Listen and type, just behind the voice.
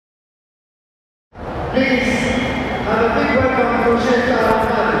Please have a big welcome to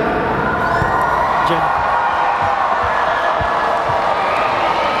Shaykh-ul-Islam Dr.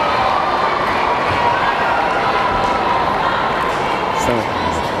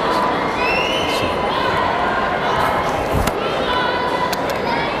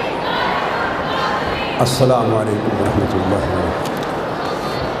 Assalamu alaikum wa rahmatullahi wa barakatuh.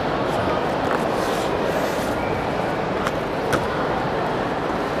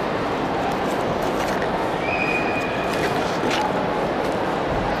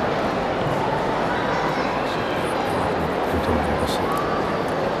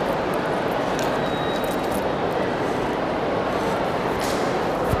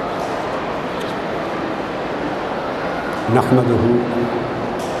 Nahmaduhu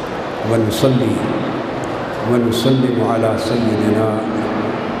wa nusalli ونسلم على سيدنا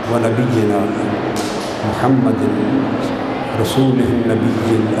ونبينا محمد رسوله النبي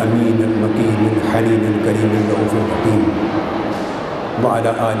الأمين المكين الحليم الكريم الرؤوف الرحيم وعلى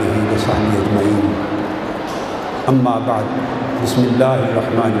آله وصحبه أجمعين. أما بعد، بسم الله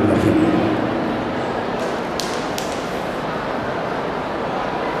الرحمن الرحيم.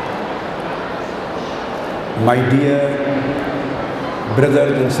 My dear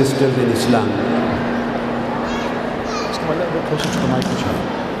brothers and sisters in Islam, a little bit closer to the microphone.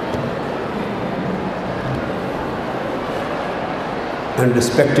 And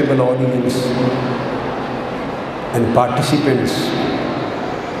respectable audience and participants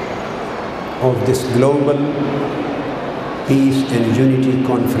of this global peace and unity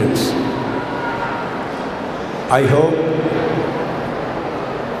conference, I hope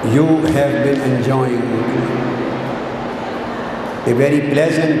you have been enjoying a very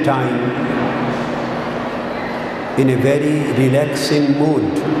pleasant time in a very relaxing mood.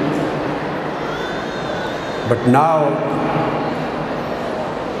 But now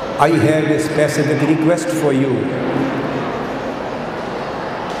I have a specific request for you,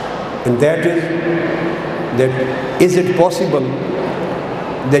 and that is it possible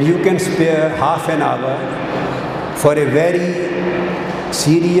that you can spare half an hour for a very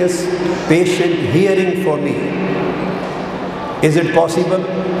serious patient hearing for me? Is it possible?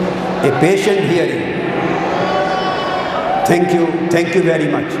 A patient hearing. Thank you very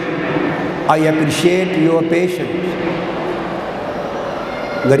much. I appreciate your patience.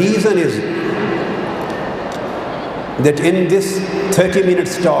 The reason is that in this 30-minute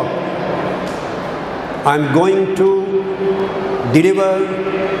talk, I'm going to deliver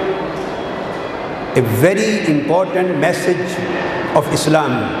a very important message of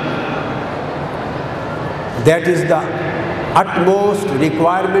Islam. That is the utmost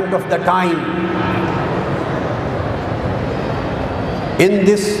requirement of the time. In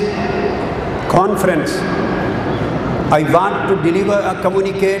this conference, I want to deliver a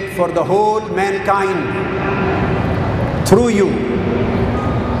communicate for the whole mankind through you,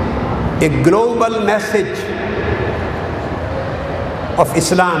 a global message of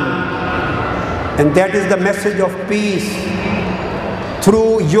Islam, and that is the message of peace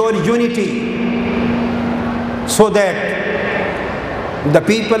through your unity, so that the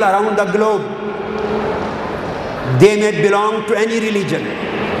people around the globe, they may belong to any religion,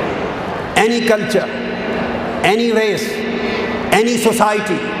 any culture, any race, any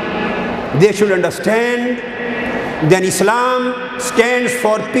society, they should understand that Islam stands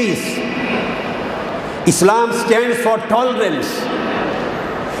for peace. Islam stands for tolerance.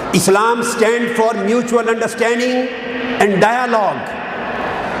 Islam stands for mutual understanding and dialogue.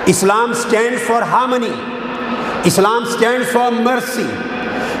 Islam stands for harmony. Islam stands for mercy.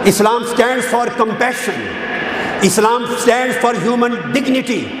 Islam stands for compassion. Islam stands for human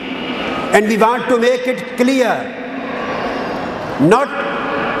dignity, and we want to make it clear, not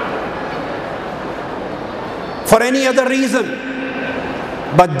for any other reason,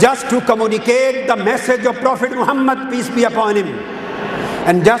 but just to communicate the message of Prophet Muhammad, peace be upon him,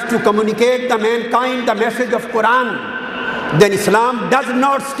 and just to communicate to mankind the message of Quran. Then Islam does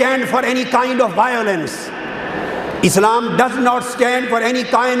not stand for any kind of violence. Islam does not stand for any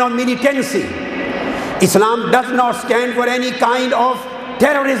kind of militancy. Islam does not stand for any kind of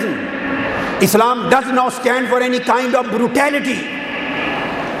terrorism. Islam does not stand for any kind of brutality.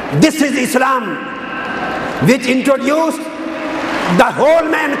 This is Islam, which introduced the whole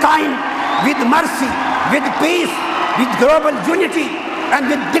mankind with mercy, with peace, with global unity, and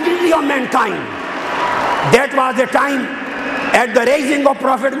with dignity of mankind. That was the time at the raising of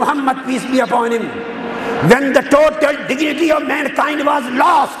Prophet Muhammad, peace be upon him, when the total dignity of mankind was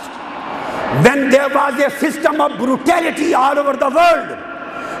lost, when there was a system of brutality all over the world.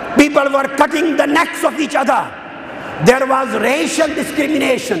 People were cutting the necks of each other. There was racial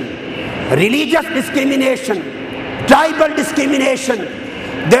discrimination. religious discrimination, tribal discrimination.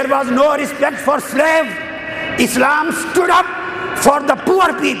 There was no respect for slaves. Islam stood up for the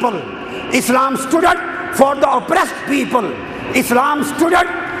poor people. Islam stood up for the oppressed people. Islam stood up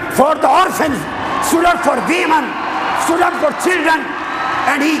for the orphans, stood up for women, stood up for children,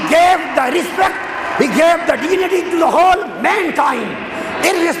 and he gave the respect, he gave the dignity to the whole mankind,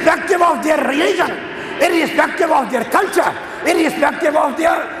 irrespective of their religion, irrespective of their culture, irrespective of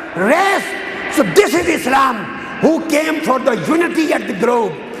their race. So this is Islam who came for the unity at the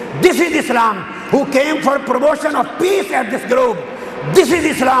globe. This is Islam who came for promotion of peace at this globe. This is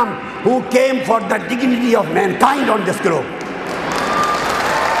Islam who came for the dignity of mankind on this globe.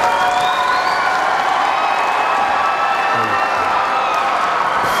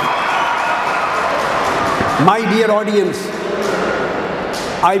 My dear audience,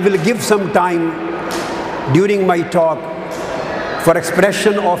 I will give some time during my talk for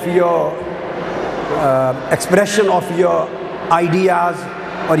expression of your ideas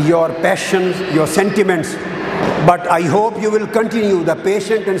or your passions, your sentiments. But I hope you will continue the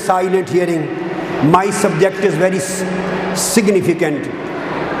patient and silent hearing. My subject is very significant,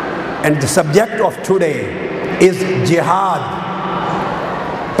 and the subject of today is jihad,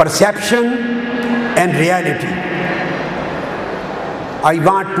 perception and reality. I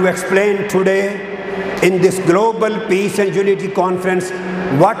want to explain today in this global peace and unity conference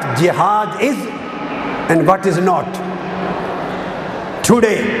what jihad is and what is not.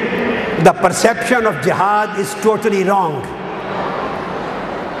 Today, the perception of jihad is totally wrong.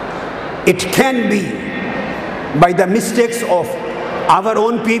 It can be by the mistakes of our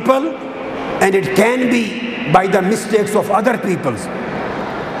own people, and it can be by the mistakes of other peoples.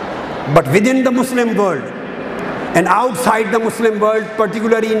 But within the Muslim world and outside the Muslim world,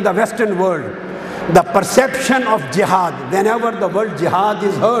 particularly in the Western world, the perception of jihad, whenever the word jihad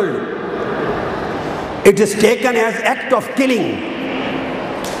is heard, it is taken as act of killing,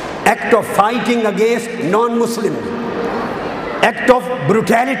 act of fighting against non-Muslims, act of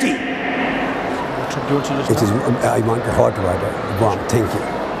brutality. It is, I want hot water, warm, thank you.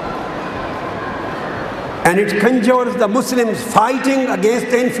 And it conjures the Muslims fighting against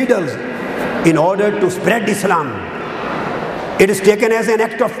the infidels in order to spread Islam. It is taken as an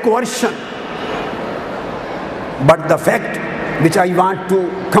act of coercion. But the fact which I want to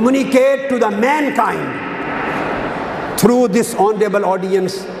communicate to the mankind through this honorable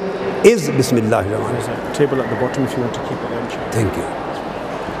audience is Bismillah. There's a table at the bottom if you want to keep it empty. Thank you.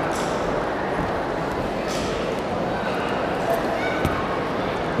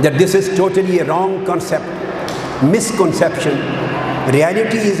 That this is totally a wrong concept, misconception.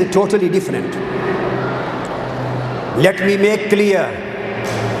 Reality is totally different. Let me make clear,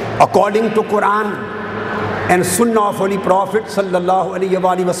 according to Quran and Sunnah of Holy Prophet sallallahu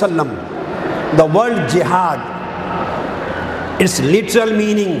alaihi wasallam, the word jihad, its literal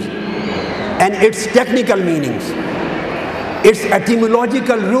meanings and its technical meanings, its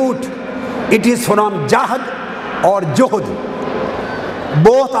etymological root, it is from jahad or juhd.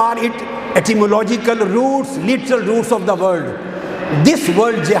 Both are etymological roots, literal roots of the word. This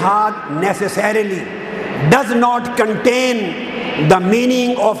word jihad necessarily does not contain the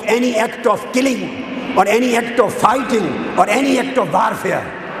meaning of any act of killing or any act of fighting or any act of warfare.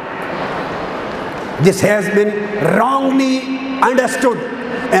 This has been wrongly understood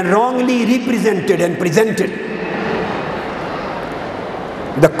and wrongly represented and presented.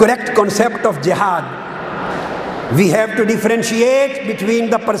 The correct concept of jihad, we have to differentiate between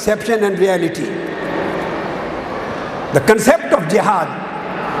the perception and reality. The concept of jihad,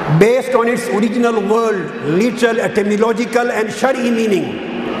 based on its original word, literal, etymological and shari meaning,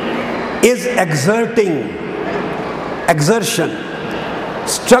 is exertion,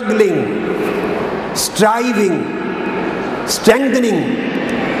 struggling, striving,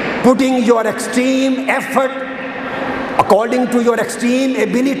 strengthening, putting your extreme effort according to your extreme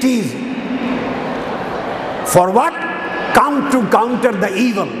abilities. For what? To counter the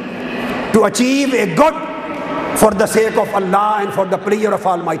evil, to achieve a good for the sake of Allah and for the prayer of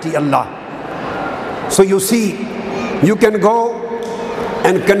Almighty Allah. So you see, you can go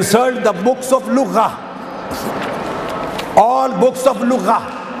and consult the books of Lughah, all books of Lughah.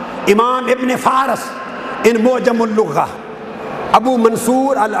 Imam Ibn Faras in Mu'jamul Lughah, Abu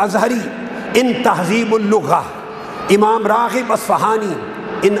Mansur al-Azhari in Tahzibul Lughah, Imam Raghib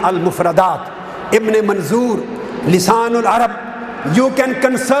Asfahani in Al-Mufradat, Ibn Manzur, Lisanul Arab. You can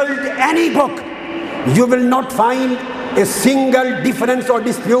consult any book. You will not find a single difference or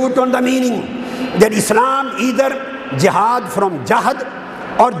dispute on the meaning. That Islam, either jihad from jahad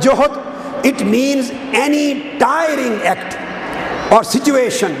or juhud, it means any tiring act or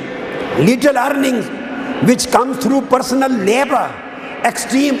situation little earnings which come through personal labor,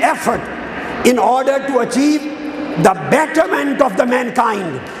 extreme effort, in order to achieve the betterment of the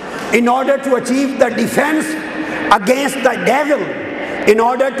mankind, in order to achieve the defense against the devil, in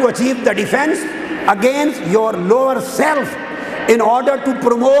order to achieve the defense against your lower self, in order to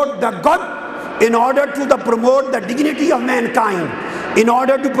promote the good, in order to promote the dignity of mankind, in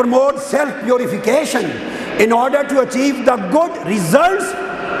order to promote self-purification, in order to achieve the good results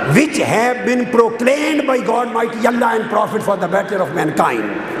which have been proclaimed by God Mighty Allah and Prophet for the better of mankind.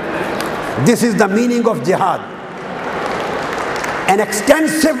 This is the meaning of jihad. An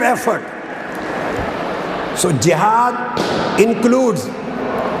extensive effort. So jihad includes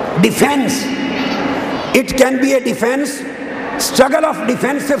defense. It can be a defense,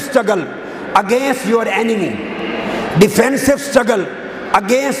 defensive struggle against your enemy, defensive struggle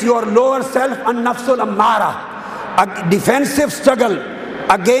against your lower self and nafsul ammara, a defensive struggle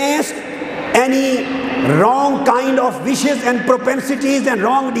against any wrong kind of wishes and propensities and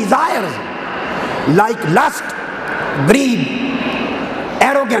wrong desires like lust, greed,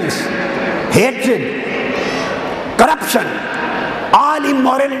 arrogance, hatred, corruption, all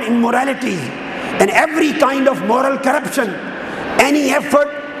immoralities and every kind of moral corruption. Any effort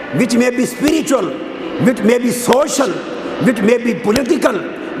which may be spiritual, which may be social, which may be political,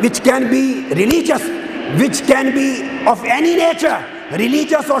 which can be religious, which can be of any nature,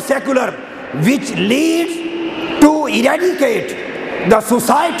 religious or secular, which leads to eradicate the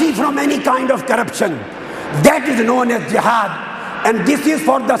society from any kind of corruption. That is known as jihad. And this is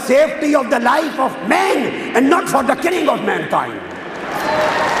for the safety of the life of man and not for the killing of mankind.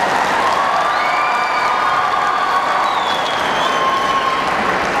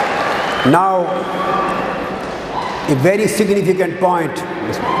 Now, a very significant point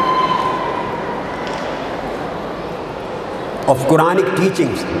of Quranic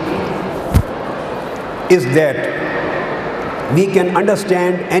teachings is that we can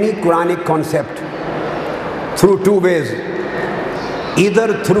understand any Quranic concept through two ways.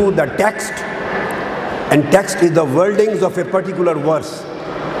 Either through the text, and text is the wordings of a particular verse,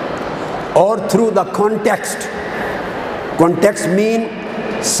 or through the context. Context means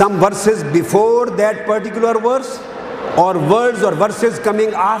some verses before that particular verse, or words or verses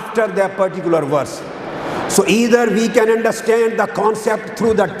coming after that particular verse. So either we can understand the concept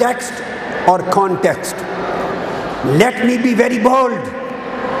through the text or context. Let me be very bold,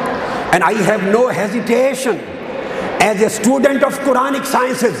 and I have no hesitation as a student of Quranic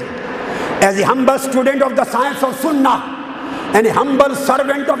sciences, as a humble student of the science of Sunnah, and a humble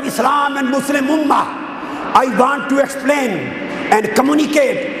servant of Islam and Muslim Ummah, I want to explain and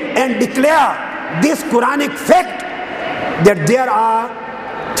communicate and declare this Quranic fact that there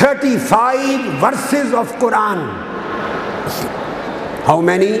are 35 verses of Quran. How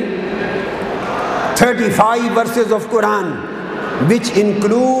many? 35 verses of Quran, which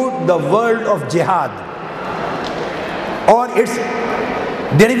include the word of jihad or its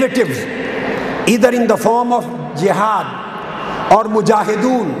derivatives, either in the form of jihad or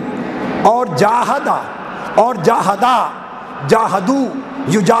mujahidun or jahada or jahada, jahadu,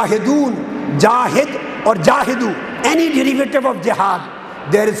 yujahidun, jahid or jahidu, any derivative of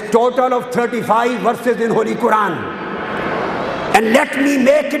jihad. There is total of 35 verses in Holy Quran. And let me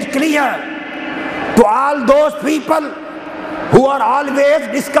make it clear to all those people who are always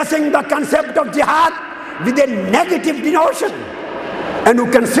discussing the concept of jihad with a negative denotion, and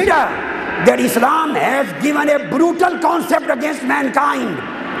who consider that Islam has given a brutal concept against mankind.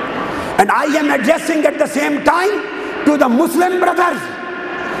 And I am addressing at the same time to the Muslim brothers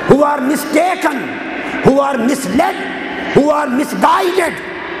who are mistaken, who are misled, who are misguided,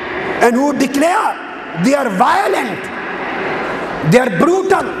 and who declare they are violent, they are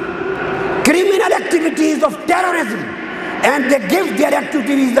brutal, criminal activities of terrorism, and they give their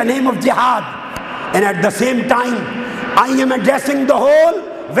activities the name of jihad. And at the same time, I am addressing the whole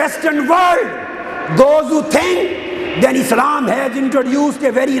Western world, those who think that Islam has introduced a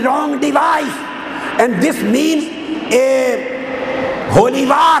very wrong device, and this means a holy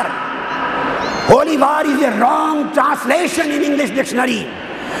war. Holy war is a wrong translation in English dictionary.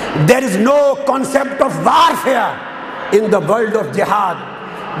 There is no concept of warfare in the world of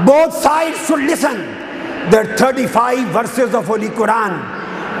jihad. Both sides should listen. There are 35 verses of Holy Quran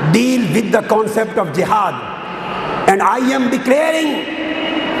deal with the concept of jihad. And I am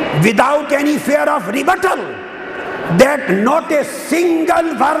declaring without any fear of rebuttal that not a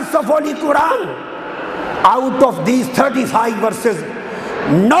single verse of Holy Quran out of these 35 verses,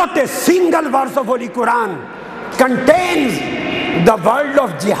 not a single verse of Holy Quran contains the word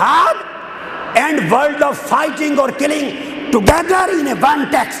of jihad and word of fighting or killing together in a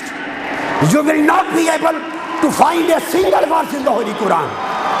one text. You will not be able to find a single verse in the Holy Quran.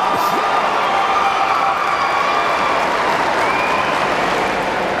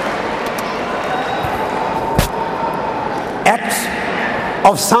 Acts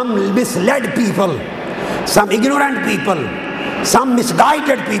of some misled people, some ignorant people, some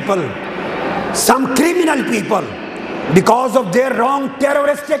misguided people, some criminal people, because of their wrong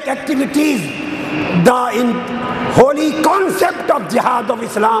terroristic activities, the holy concept of Jihad of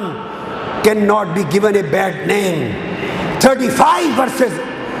Islam cannot be given a bad name. 35 verses,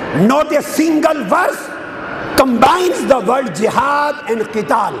 not a single verse combines the word jihad and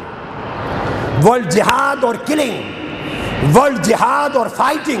qital. Word jihad or killing, word jihad or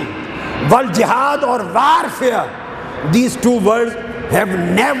fighting, word jihad or warfare. These two words have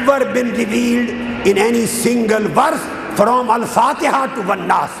never been revealed in any single verse from Al-Fatiha to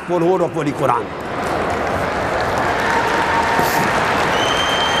Wan-Nas, for whole of Holy Quran.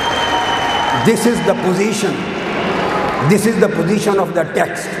 This is the position. This is the position of the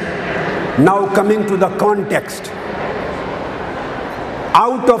text. Now coming to the context.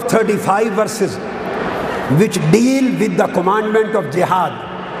 Out of 35 verses which deal with the commandment of jihad,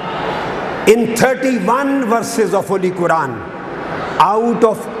 in 31 verses of Holy Quran, out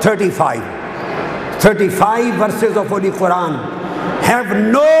of 35 verses of Holy Quran have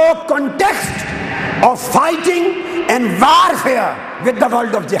no context of fighting and warfare with the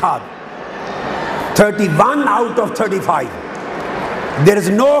word of jihad. 31 out of 35. There is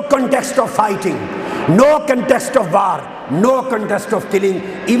no context of fighting, no context of war, no context of killing.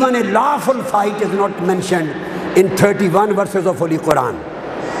 Even a lawful fight is not mentioned in 31 verses of Holy Quran.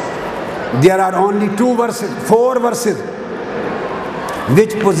 There are only 4 verses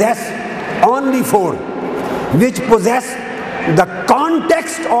which possess, only 4, which possess the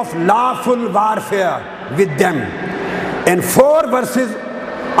context of lawful warfare with them. And 4 verses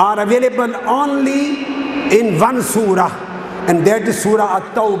are available only in one surah, and that is Surah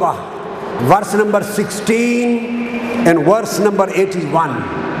At-Tawbah, verse number 16 and verse number 81.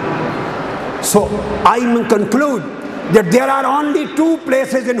 So I may conclude that there are only 2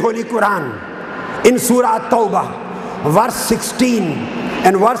 places in Holy Quran, in Surah At-Tawbah, verse 16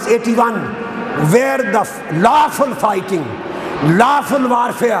 and verse 81, where the lawful fighting, lawful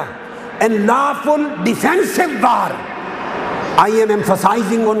warfare and lawful defensive war, I am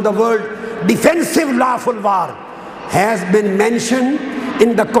emphasizing on the word defensive lawful war, has been mentioned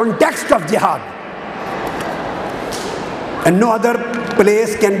in the context of jihad, and no other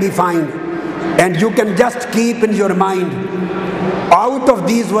place can be found. And you can just keep in your mind, out of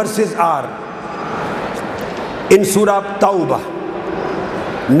these verses are in Surah Tawbah.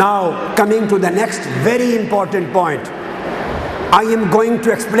 Now coming to the next very important point, I am going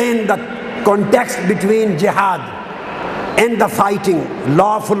to explain the context between jihad and the fighting,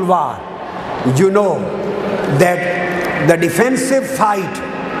 lawful war. You know that the defensive fight,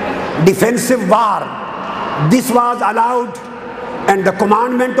 defensive war, this was allowed, and the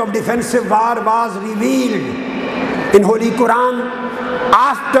commandment of defensive war was revealed in Holy Quran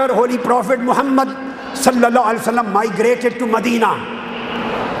after Holy Prophet Muhammad sallallahu alaihi wasallam migrated to Medina.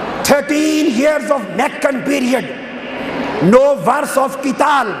 13 years of Meccan period, no verse of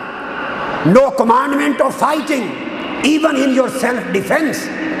qital, no commandment of fighting, even in your self-defense,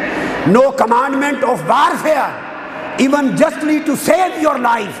 no commandment of warfare, even justly to save your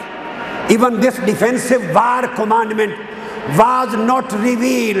life. Even this defensive war commandment was not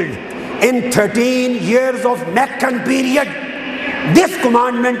revealed in 13 years of Meccan period. This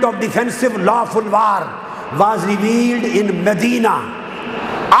commandment of defensive lawful war was revealed in Medina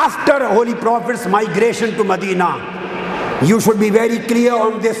after Holy Prophet's migration to Medina. You should be very clear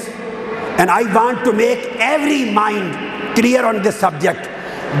on this, and I want to make every mind clear on this subject,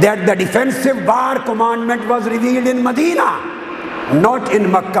 that the defensive war commandment was revealed in Medina, not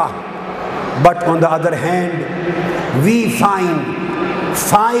in Mecca. But on the other hand, we find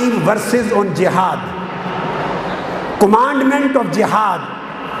 5 verses on jihad. Commandment of jihad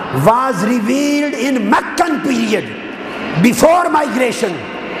was revealed in Meccan period, before migration,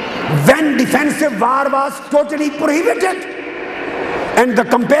 when defensive war was totally prohibited, and the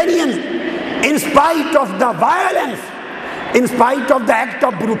companions, in spite of the violence, in spite of the act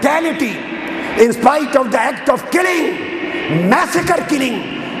of brutality, in spite of the act of killing, massacre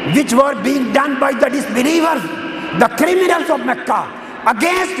killing, which were being done by the disbelievers, the criminals of Mecca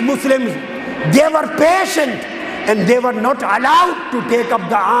against Muslims, they were patient, and they were not allowed to take up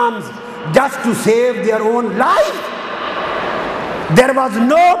the arms just to save their own life. There was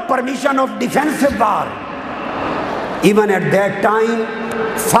no permission of defensive war. Even at that time,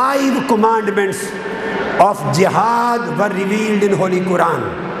 5 commandments of jihad were revealed in Holy Quran.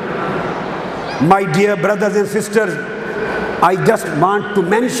 My dear brothers and sisters, I just want to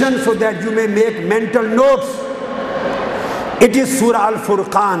mention so that you may make mental notes. It is Surah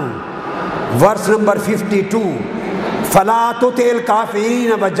Al-Furqan, verse number 52. فَلَا تُطِعِ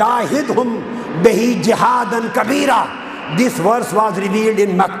الْكَافِرِينَ وَجَاهِدْهُمْ بِهِ جِهَادًا كَبِيرًا. This verse was revealed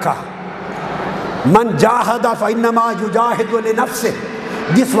in Makkah. مَنْ جَاهَدَ فَإِنَّمَا يُجَاهِدُ لِنَفْسِهِ.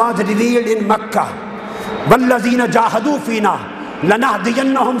 This was revealed in Makkah. وَالَّذِينَ جَاهَدُوا فِينَا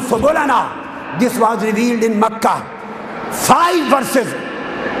لَنَهْدِيَنَّهُمْ سُبُلَنَا. This was revealed in Makkah. 5 verses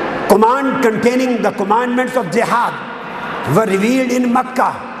containing the commandments of jihad were revealed in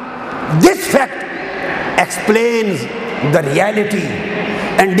Makkah. This fact explains the reality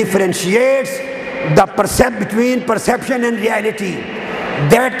and differentiates the between perception and reality.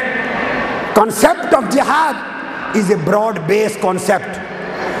 That concept of jihad is a broad-based concept.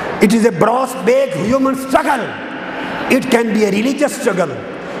 It is a broad-based human struggle. It can be a religious struggle.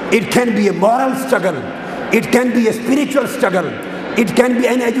 It can be a moral struggle. It can be a spiritual struggle. It can be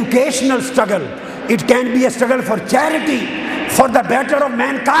an educational struggle. It can be a struggle for charity, for the better of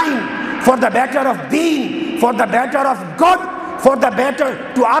mankind, for the better of deen, for the better of good, for the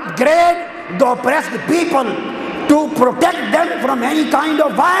better to upgrade the oppressed people, to protect them from any kind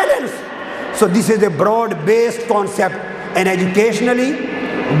of violence. So this is a broad-based concept, and educationally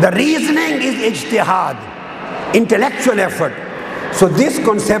the reasoning is ijtihad, intellectual effort. So this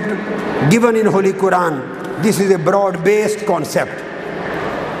concept given in Holy Quran, this is a broad-based concept,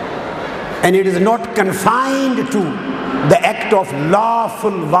 and it is not confined to the act of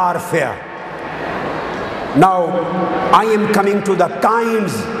lawful warfare. Now I am coming to the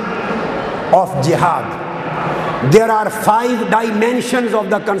kinds of jihad. There are 5 dimensions of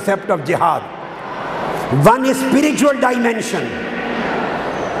the concept of jihad. One is spiritual dimension.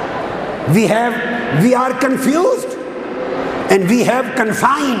 We are confused, and we have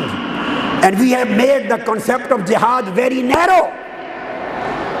confined, and we have made the concept of jihad very narrow.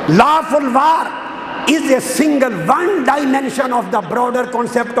 Lawful war is a single one dimension of the broader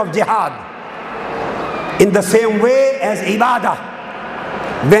concept of jihad. In the same way as ibadah.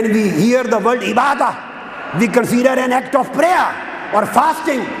 When we hear the word ibadah, we consider an act of prayer or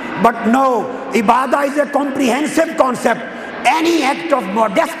fasting. But no, ibadah is a comprehensive concept. Any act of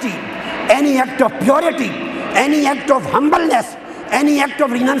modesty, any act of purity, any act of humbleness, any act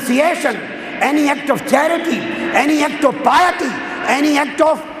of renunciation, any act of charity, any act of piety, any act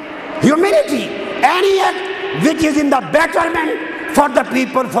of humility, any act which is in the betterment for the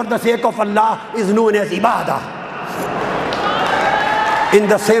people for the sake of Allah is known as ibadah. In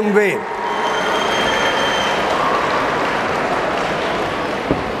the same way,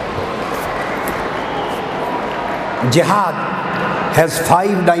 jihad has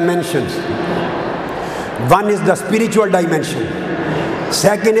 5 dimensions. One is the spiritual dimension.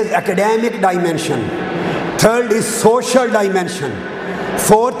 Second is academic dimension. Third is social dimension.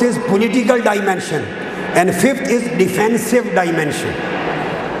 Fourth is political dimension. And 5th is defensive dimension.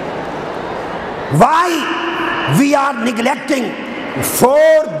 Why we are neglecting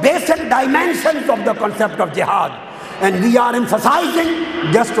 4 basic dimensions of the concept of jihad, and we are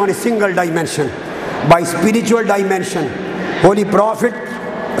emphasizing just on a single dimension? By spiritual dimension, Holy Prophet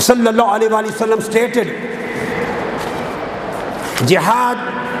sallallahu alaihi wasallam stated,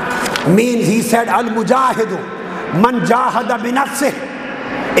 jihad means, he said, al-mujahidu man jahada bi nafsih.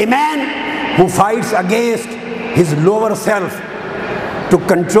 A man who fights against his lower self to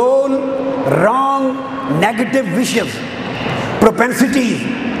control wrong, negative wishes, propensities,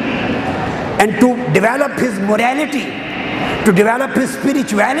 and to develop his morality, to develop his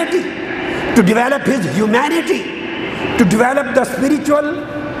spirituality, to develop his humanity, to develop the spiritual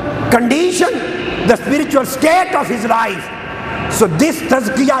condition, the spiritual state of his life. So this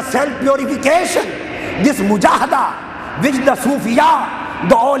tazkiyah, self-purification, this mujahada, which the Sufiya,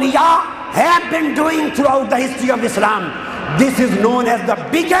 the awliya have been doing throughout the history of Islam, this is known as the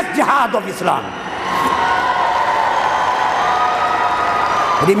biggest jihad of Islam.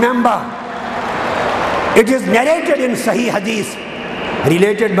 Remember, it is narrated in Sahih Hadith,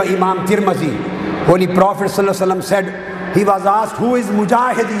 related by Imam Tirmizi. Holy Prophet ﷺ said, he was asked, who is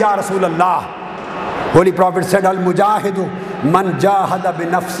Mujahid ya Rasulullah? Holy Prophet said, al-mujahidu man jahada bi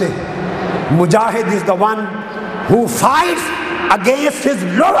nafsih. Mujahid is the one who fights against his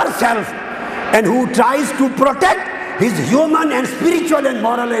lower self and who tries to protect his human and spiritual and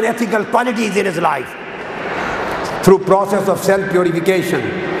moral and ethical qualities in his life through process of self-purification.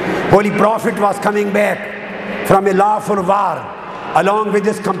 Holy Prophet was coming back from a lawful war along with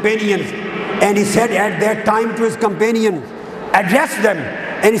his companions, and he said at that time to his companions, addressed them,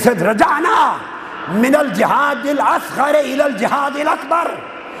 and he said, Raja'na min al-jihad al-asghar ila al-jihad al-akbar.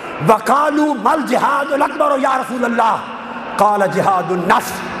 وَقَالُوا مَا الْجِهَادُ الْأَكْبَرُ يَا رَسُولَ اللَّهِ قَالَ جِهَادُ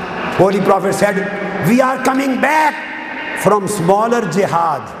النَّفْسِ. Holy Prophet said, we are coming back from smaller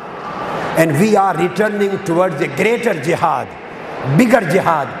jihad and we are returning towards a greater jihad, bigger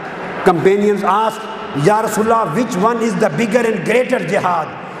jihad. Companions asked, Ya Rasulullah, which one is the bigger and greater jihad?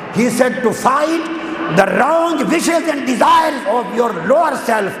 He said, to fight the wrong wishes and desires of your lower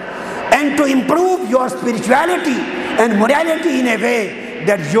self and to improve your spirituality and morality in a way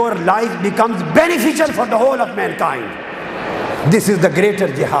that your life becomes beneficial for the whole of mankind. This is the greater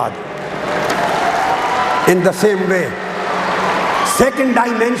jihad. In the same way, second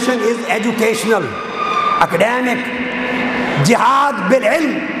dimension is educational, academic. Jihad bil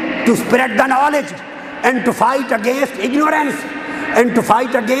ilm, to spread the knowledge and to fight against ignorance and to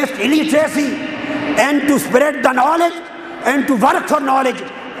fight against illiteracy and to spread the knowledge and to work for knowledge,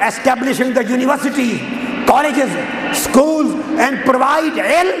 establishing the universities, colleges, schools, and provide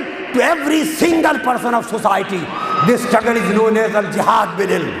ilm to every single person of society. This struggle is known as al-jihad bil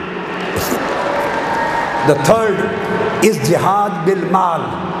ilm. The third is jihad bil mal,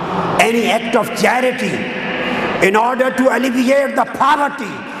 any act of charity in order to alleviate the poverty.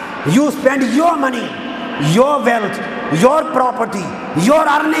 You spend your money, your wealth, your property, your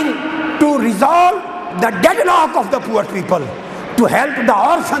earning to resolve the deadlock of the poor people, to help the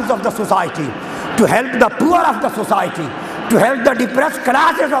orphans of the society, to help the poor of the society, to help the depressed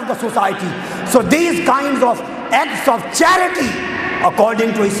classes of the society. So these kinds of acts of charity,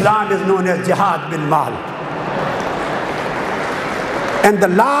 according to Islam, is known as jihad bil mal. And the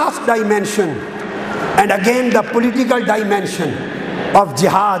last dimension, and again the political dimension of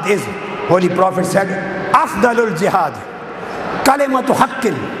jihad is, Holy Prophet said, afdalul jihad, kalimatu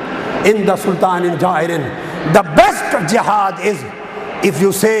haqqin in the sultanin jairin. The best of jihad is if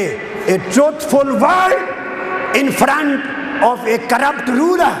you say a truthful word in front of a corrupt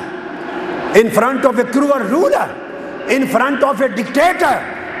ruler, in front of a cruel ruler, in front of a dictator.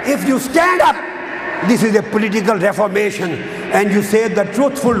 If you stand up, this is a political reformation, and you say the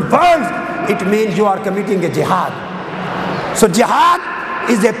truthful words, it means you are committing a jihad. So jihad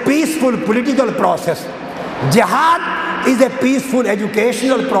is a peaceful political process. Jihad is a peaceful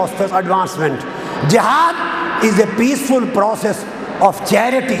educational process advancement. Jihad is a peaceful process of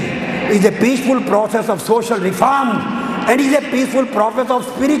charity, is a peaceful process of social reform, and is a peaceful process of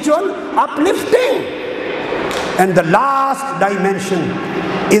spiritual uplifting. And the last dimension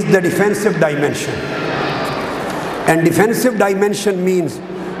is the defensive dimension. And defensive dimension means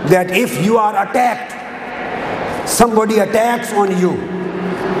that if you are attacked, somebody attacks on you,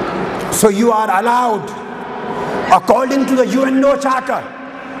 so you are allowed, according to the UNO Charter,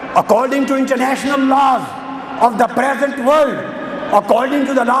 according to international laws of the present world, according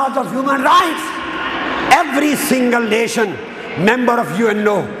to the laws of human rights, every single nation, member of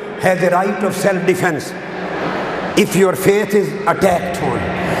UNO, has a right of self-defense. If your faith is attacked on,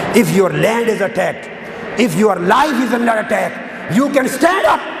 if your land is attacked, if your life is under attack, you can stand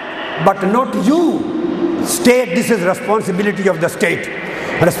up, but not you. State, this is responsibility of the state,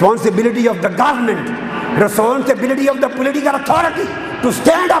 responsibility of the government, responsibility of the political authority to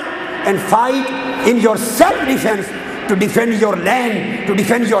stand up and fight in your self-defense, to defend your land, to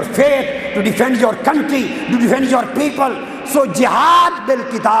defend your faith, to defend your country, to defend your people. So jihad bil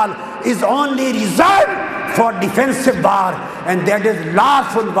qital is only reserved for defensive war, and that is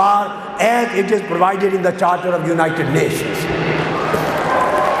lawful war as it is provided in the Charter of United Nations.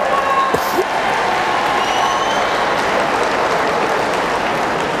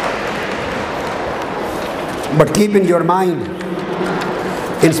 But keep in your mind,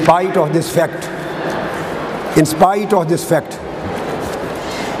 in spite of this fact,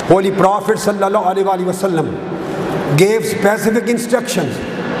 Holy Prophet ﷺ gave specific instructions,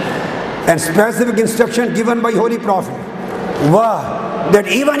 and specific instruction given by Holy Prophet were that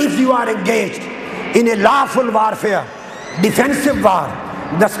even if you are engaged in a lawful warfare, defensive war,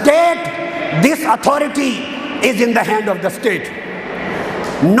 the state, this authority is in the hand of the state,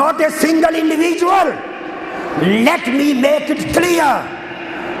 not a single individual. Let me make it clear.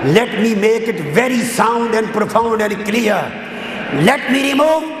 Let me make it very sound and profound and clear. Let me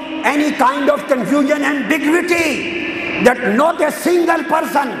remove any kind of confusion and ambiguity, that not a single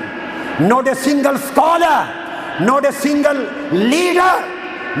person, not a single scholar, not a single leader,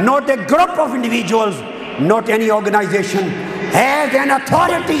 not a group of individuals, not any organization has an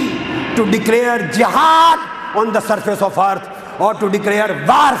authority to declare jihad on the surface of earth or to declare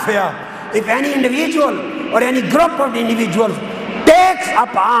warfare. If any individual or any group of individuals takes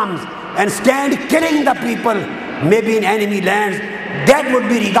up arms and stand killing the people, maybe in enemy lands, that would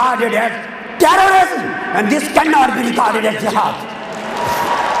be regarded as terrorism, and this cannot be regarded as jihad.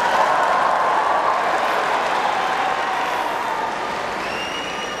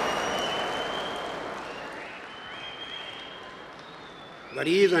 The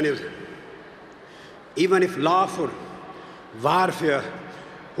reason is, even if lawful warfare,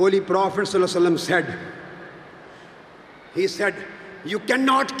 Holy Prophet ﷺ said, he said, you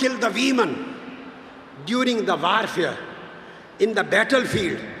cannot kill the women during the warfare. In the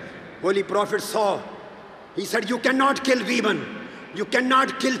battlefield, Holy Prophet saw, he said, you cannot kill women, you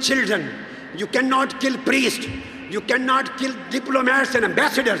cannot kill children, you cannot kill priests, you cannot kill diplomats and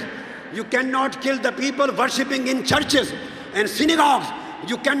ambassadors, you cannot kill the people worshipping in churches and synagogues,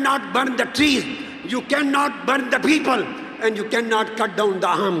 you cannot burn the trees, you cannot burn the people, and you cannot cut down the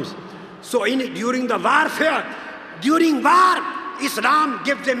arms. So during the warfare, during war, Islam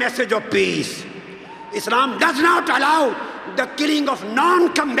gives a message of peace. Islam does not allow the killing of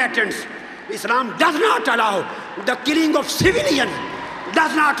non-combatants. Islam does not allow the killing of civilians,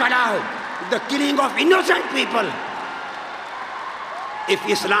 does not allow the killing of innocent people. If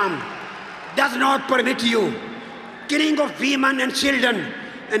Islam does not permit you killing of women and children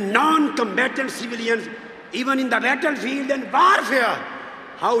and non-combatant civilians, even in the battlefield and warfare,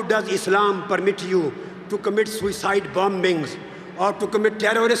 how does Islam permit you to commit suicide bombings or to commit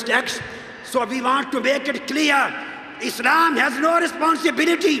terrorist acts? So we want to make it clear, Islam has no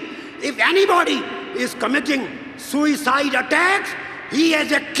responsibility. If anybody is committing suicide attacks, he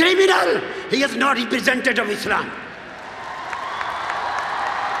is a criminal. He is not representative of Islam.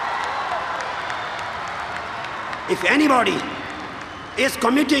 If anybody is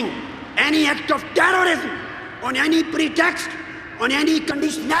committing any act of terrorism on any pretext, on any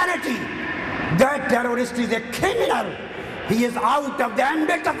conditionality, that terrorist is a criminal. He is out of the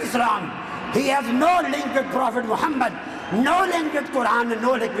ambit of Islam. He has no link with Prophet Muhammad, no link with Quran, and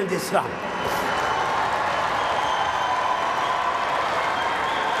no link with Islam.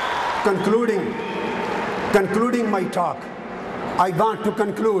 Concluding my talk, I want to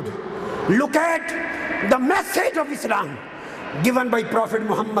conclude. Look at the message of Islam given by Prophet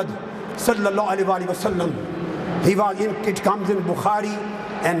Muhammad sallallahu alaihi wasallam. It comes in Bukhari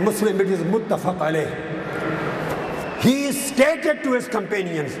and Muslim, it is muttafaq alayh. He stated to his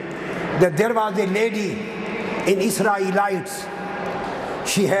companions that there was a lady in Israelites.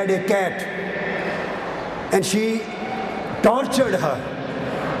 She had a cat and she tortured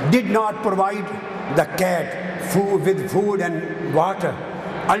her, did not provide the cat with food and water.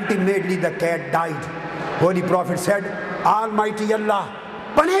 Ultimately the cat died. Holy Prophet said, Almighty Allah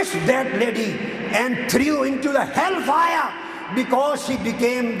punished that lady and threw into the hellfire because she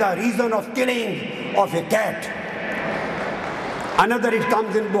became the reason of killing of a cat. Another, it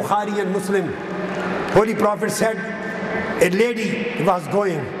comes in Bukhari and Muslim. Holy Prophet said, a lady was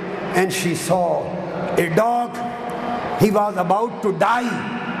going and she saw a dog. He was about to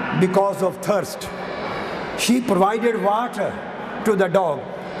die because of thirst. She provided water to the dog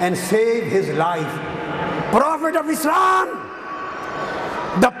and saved his life. Prophet of Islam,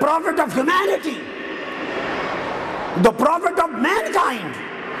 the prophet of humanity, the prophet of mankind,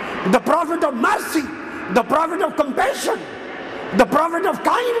 the prophet of mercy, the prophet of compassion, the prophet of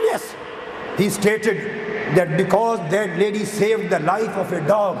kindness. He stated that because that lady saved the life of a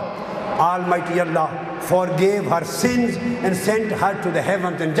dog, Almighty Allah forgave her sins and sent her to the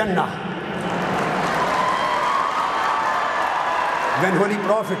heavens and Jannah. When Holy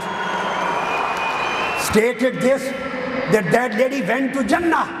Prophet stated this, that lady went to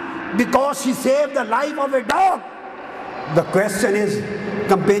Jannah because she saved the life of a dog, the question is,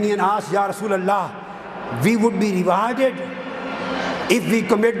 companion asked, Ya Rasulullah, we would be rewarded if we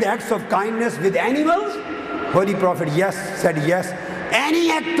commit the acts of kindness with animals? Holy Prophet said yes.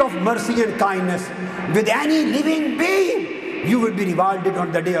 Any act of mercy and kindness with any living being, you will be rewarded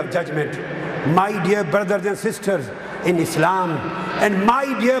on the day of judgment. My dear brothers and sisters in Islam, and my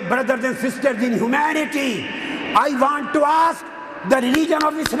dear brothers and sisters in humanity, I want to ask the religion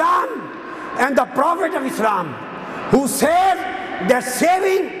of Islam and the Prophet of Islam, who said that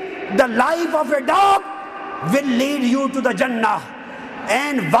saving the life of a dog will lead you to the Jannah,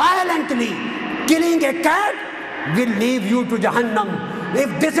 and violently killing a cat will lead you to Jahannam.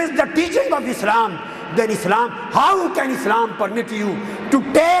 If this is the teaching of Islam, then how can Islam permit you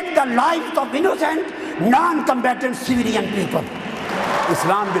to take the lives of innocent, non-combatant civilian people?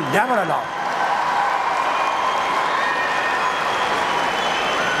 Islam will never allow.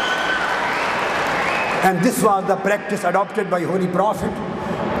 And this was the practice adopted by Holy Prophet,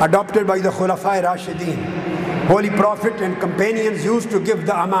 adopted by the Khulafai Rashideen. Holy Prophet and companions used to give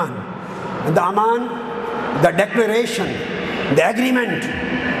the Aman. And the Aman, the declaration, the agreement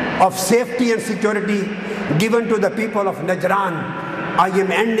of safety and security given to the people of Najran. I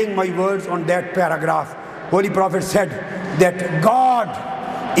am ending my words on that paragraph. Holy Prophet said that God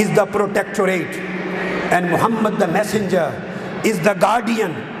is the protectorate and Muhammad the messenger is the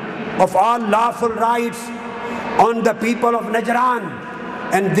guardian of all lawful rights on the people of Najran,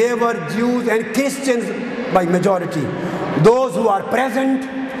 and they were Jews and Christians by majority. Those who are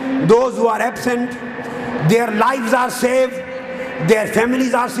present, those who are absent, their lives are saved, their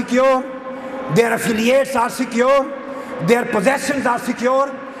families are secure, their affiliates are secure, their possessions are secure,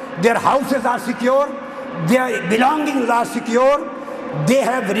 their houses are secure, their belongings are secure, they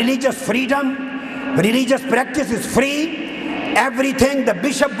have religious freedom, religious practice is free, everything. The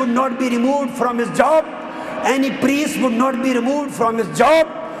bishop would not be removed from his job, any priest would not be removed from his job,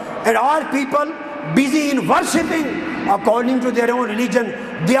 and all people busy in worshipping according to their own religion,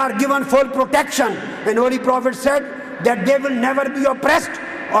 they are given full protection. And Holy Prophet said that they will never be oppressed,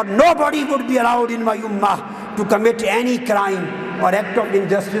 or nobody would be allowed in my ummah to commit any crime or act of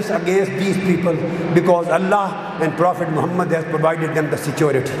injustice against these people, because Allah and Prophet Muhammad has provided them the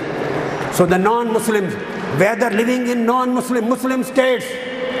security. So the non-Muslims, whether living in Muslim states,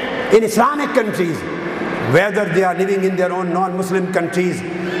 in Islamic countries, whether they are living in their own non-Muslim countries,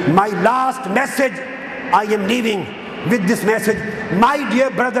 my last message, I am leaving with this message. My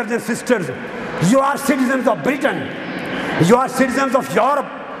dear brothers and sisters, you are citizens of Britain, you are citizens of Europe,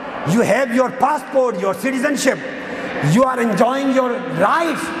 you have your passport, your citizenship, you are enjoying your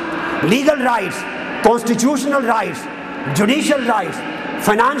rights, legal rights, constitutional rights, judicial rights,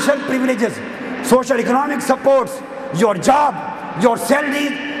 financial privileges, social economic supports, your job, your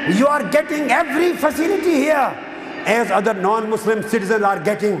salaries, you are getting every facility here as other non-Muslim citizens are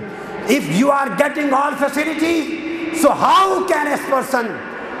getting. If you are getting all facilities, so how can a person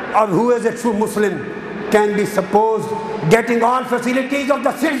who is a true Muslim can be supposed getting all facilities of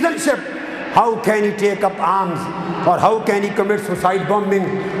the citizenship? How can he take up arms, or how can he commit suicide bombing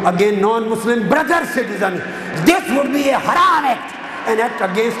against non-Muslim brother citizens? This would be a haram act, an act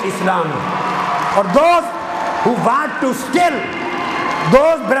against Islam. Or those who want to still,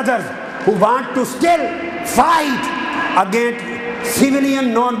 those brothers who want to still fight against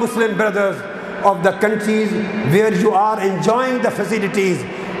civilian non-Muslim brothers of the countries where you are enjoying the facilities,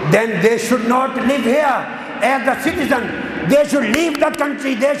 then they should not live here as a citizen. They should leave the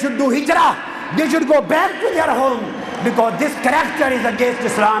country, they should do hijrah, they should go back to their home, because this character is against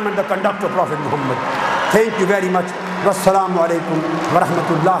Islam and the conduct of Prophet Muhammad. Thank you very much. Wassalamu alaikum wa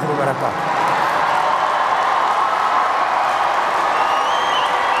rahmatullahi wa barakatuh.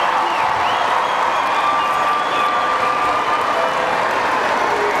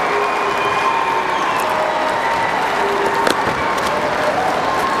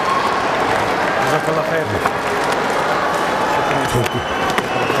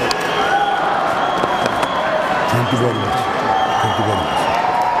 Thank you very much. Thank you very much.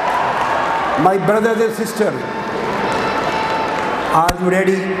 My brothers and sisters, are you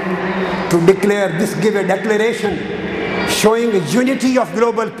ready to declare this, give a declaration showing unity of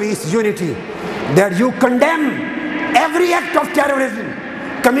global peace, unity, that you condemn every act of terrorism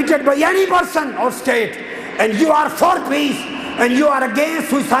committed by any person or state, and you are for peace, and you are against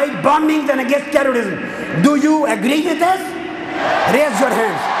suicide bombings and against terrorism? Do you agree with us? Raise your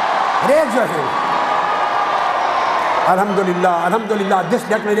hands. Raise your hands. Alhamdulillah, Alhamdulillah, this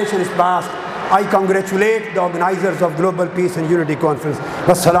declaration is passed. I congratulate the organizers of Global Peace and Unity Conference.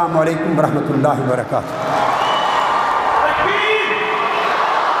 Wassalamu alaikum wa rahmatullahi wa barakatuh.